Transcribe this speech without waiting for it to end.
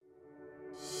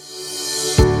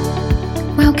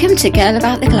Welcome to Girl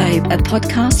About the Globe, a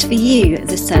podcast for you,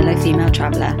 the solo female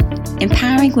traveller,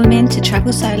 empowering women to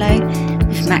travel solo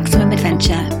with maximum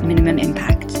adventure, minimum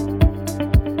impact.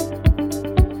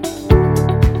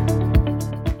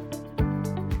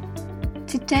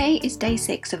 Today is day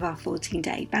 6 of our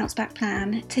 14-day bounce back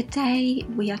plan. Today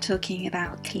we are talking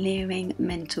about clearing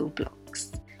mental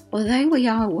blocks. Although we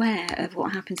are aware of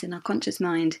what happens in our conscious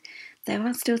mind, there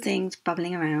are still things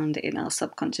bubbling around in our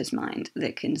subconscious mind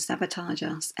that can sabotage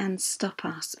us and stop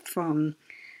us from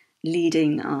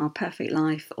leading our perfect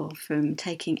life or from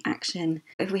taking action.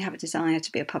 If we have a desire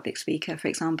to be a public speaker, for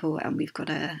example, and we've got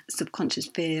a subconscious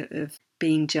fear of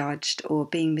being judged or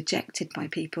being rejected by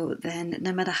people, then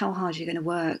no matter how hard you're going to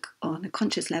work on a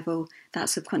conscious level, that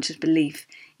subconscious belief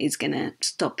is going to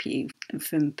stop you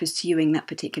from pursuing that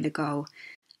particular goal.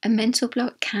 A mental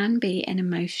block can be an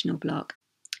emotional block.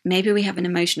 Maybe we have an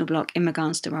emotional block in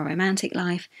regards to our romantic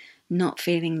life, not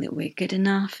feeling that we're good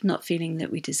enough, not feeling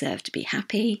that we deserve to be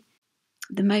happy.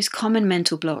 The most common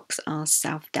mental blocks are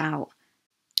self-doubt.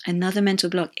 Another mental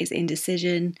block is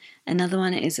indecision. Another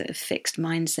one is a fixed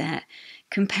mindset,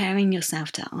 comparing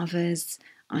yourself to others,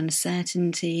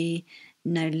 uncertainty,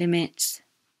 no limits.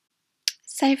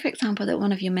 Say, for example, that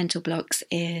one of your mental blocks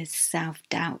is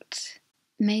self-doubt.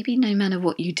 Maybe no matter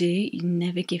what you do, you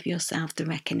never give yourself the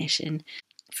recognition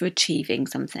for achieving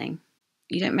something.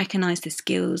 You don't recognise the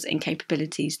skills and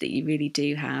capabilities that you really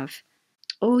do have.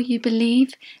 Or you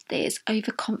believe that it's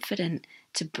overconfident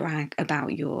to brag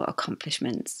about your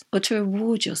accomplishments or to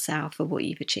reward yourself for what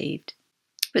you've achieved.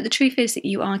 But the truth is that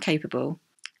you are capable,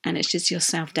 and it's just your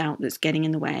self-doubt that's getting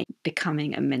in the way,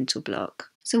 becoming a mental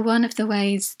block. So one of the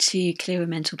ways to clear a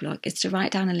mental block is to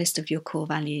write down a list of your core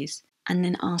values and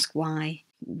then ask why.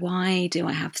 Why do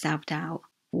I have self-doubt?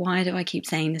 Why do I keep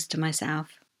saying this to myself?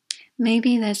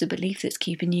 Maybe there's a belief that's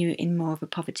keeping you in more of a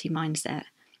poverty mindset.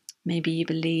 Maybe you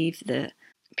believe that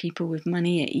people with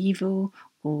money are evil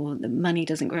or that money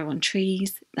doesn't grow on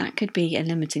trees. That could be a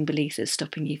limiting belief that's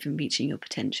stopping you from reaching your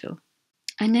potential.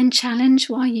 And then challenge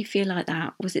why you feel like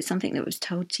that. Was it something that was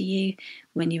told to you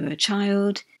when you were a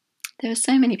child? There are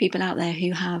so many people out there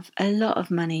who have a lot of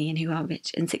money and who are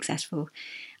rich and successful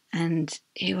and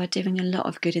who are doing a lot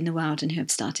of good in the world and who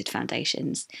have started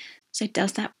foundations. So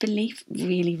does that belief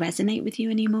really resonate with you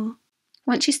anymore?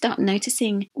 Once you start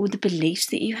noticing all the beliefs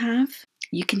that you have,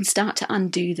 you can start to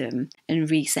undo them and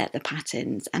reset the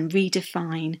patterns and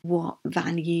redefine what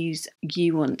values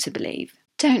you want to believe.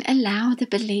 Don't allow the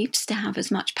beliefs to have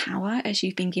as much power as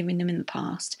you've been giving them in the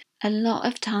past. A lot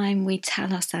of time we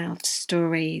tell ourselves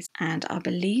stories and our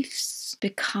beliefs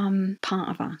become part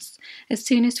of us. As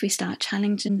soon as we start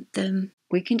challenging them,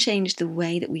 we can change the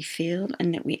way that we feel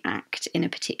and that we act in a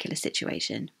particular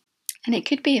situation. And it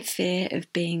could be a fear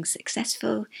of being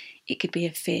successful. It could be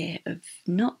a fear of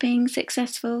not being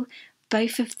successful.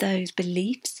 Both of those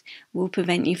beliefs will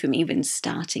prevent you from even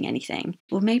starting anything.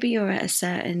 Or maybe you're at a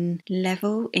certain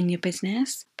level in your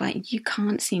business, but you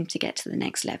can't seem to get to the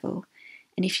next level.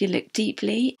 And if you look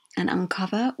deeply and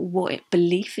uncover what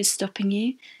belief is stopping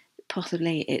you,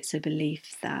 possibly it's a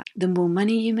belief that the more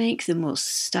money you make, the more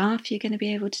staff you're going to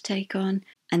be able to take on,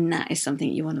 and that is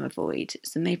something you want to avoid.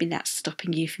 So maybe that's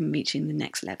stopping you from reaching the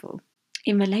next level.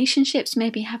 In relationships,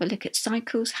 maybe have a look at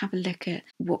cycles, have a look at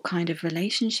what kind of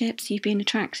relationships you've been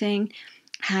attracting.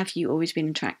 Have you always been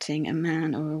attracting a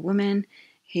man or a woman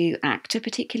who act a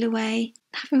particular way?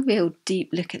 Have a real deep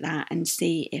look at that and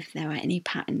see if there are any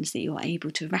patterns that you're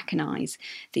able to recognise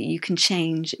that you can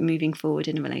change moving forward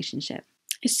in a relationship.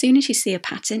 As soon as you see a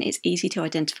pattern, it's easy to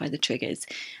identify the triggers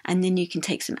and then you can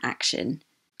take some action.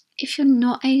 If you're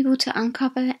not able to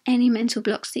uncover any mental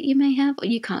blocks that you may have, or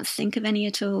you can't think of any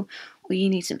at all, or you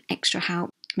need some extra help,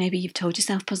 maybe you've told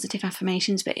yourself positive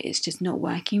affirmations but it's just not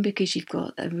working because you've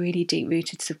got a really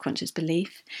deep-rooted subconscious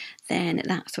belief, then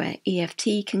that's where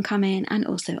EFT can come in and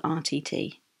also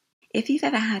RTT. If you've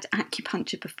ever had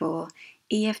acupuncture before,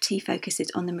 EFT focuses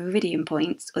on the meridian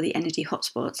points or the energy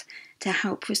hotspots to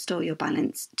help restore your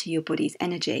balance to your body's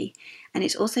energy. And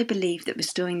it's also believed that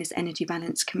restoring this energy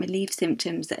balance can relieve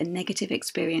symptoms that a negative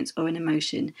experience or an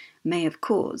emotion may have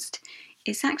caused.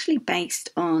 It's actually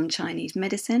based on Chinese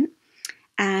medicine,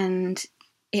 and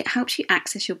it helps you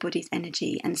access your body's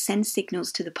energy and send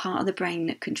signals to the part of the brain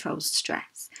that controls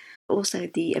stress. Also,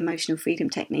 the emotional freedom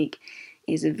technique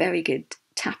is a very good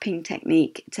tapping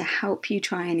technique to help you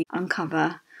try and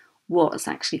uncover what's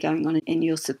actually going on in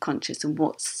your subconscious and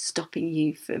what's stopping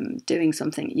you from doing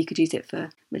something. You could use it for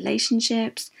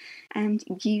relationships and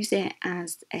use it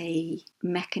as a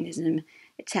mechanism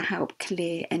to help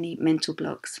clear any mental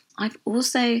blocks. I've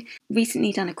also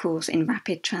recently done a course in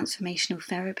rapid transformational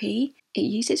therapy. It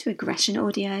uses regression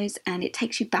audios and it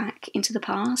takes you back into the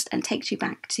past and takes you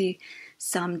back to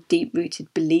some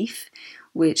deep-rooted belief,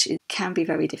 which can be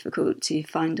very difficult to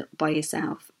find by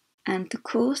yourself. And the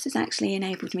course has actually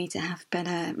enabled me to have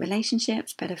better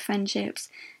relationships, better friendships,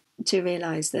 to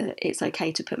realise that it's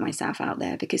okay to put myself out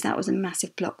there, because that was a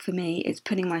massive block for me. It's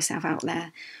putting myself out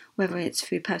there, whether it's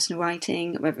through personal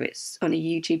writing, whether it's on a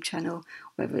YouTube channel,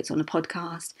 whether it's on a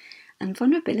podcast, and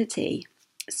vulnerability.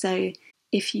 So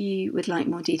if you would like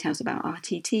more details about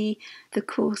RTT, the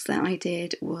course that I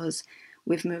did was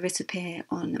with Marissa Peer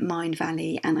on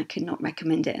Mindvalley, and I could not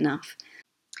recommend it enough.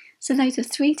 So those are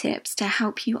 3 tips to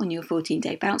help you on your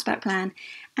 14-day bounce back plan,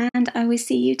 and I will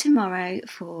see you tomorrow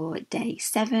for day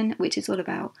 7, which is all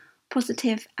about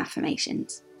positive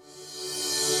affirmations.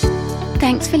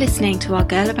 Thanks for listening to our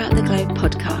Girl About the Globe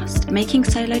podcast, making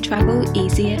solo travel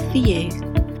easier for you.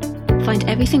 Find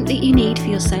everything that you need for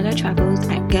your solo travels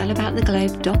at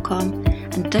girlabouttheglobe.com,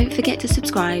 and don't forget to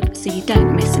subscribe so you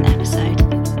don't miss an episode.